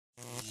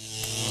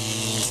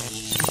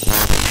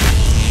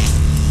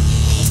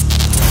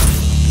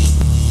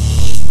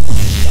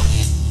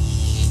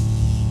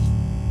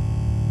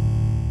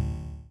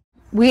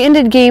We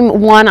ended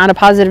game one on a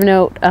positive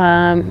note.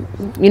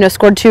 You know,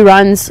 scored 2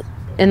 runs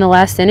in the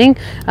last inning,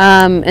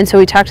 and so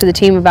we talked to the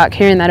team about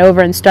carrying that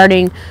over and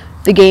starting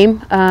the game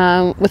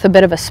with a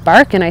bit of a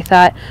spark. And I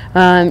thought,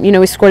 you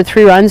know, we scored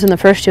 3 runs in the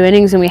first 2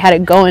 innings and we had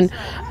it going.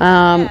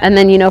 And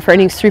then, you know, for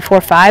innings 3,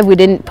 4, 5, we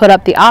didn't put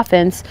up the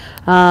offense,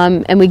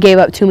 and we gave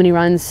up too many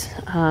runs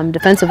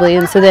defensively.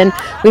 And so then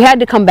we had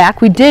to come back.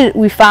 We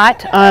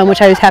fought,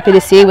 which I was happy to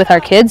see with our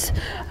kids.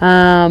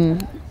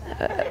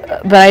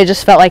 But I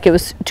just felt like it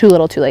was too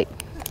little too late.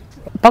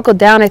 Buckled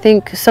down, I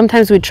think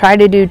sometimes we try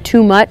to do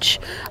too much,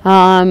 you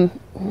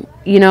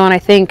know, and I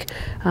think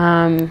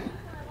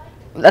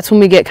that's when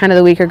we get kind of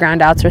the weaker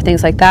ground outs or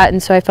things like that.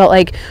 And so I felt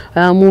like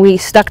when we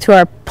stuck to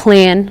our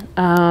plan,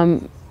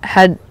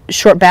 had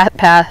short bat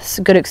paths,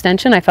 good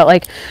extension, I felt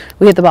like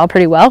we hit the ball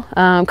pretty well.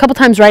 A couple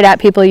times right at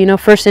people, you know,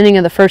 first inning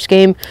of the first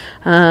game,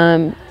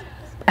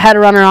 had a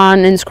runner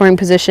on in scoring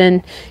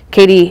position.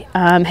 Katie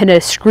hit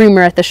a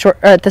screamer at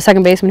the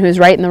second baseman who was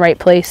right in the right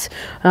place.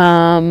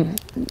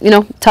 You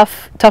know,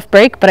 tough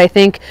break, but I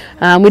think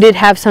we did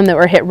have some that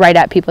were hit right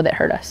at people that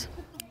hurt us.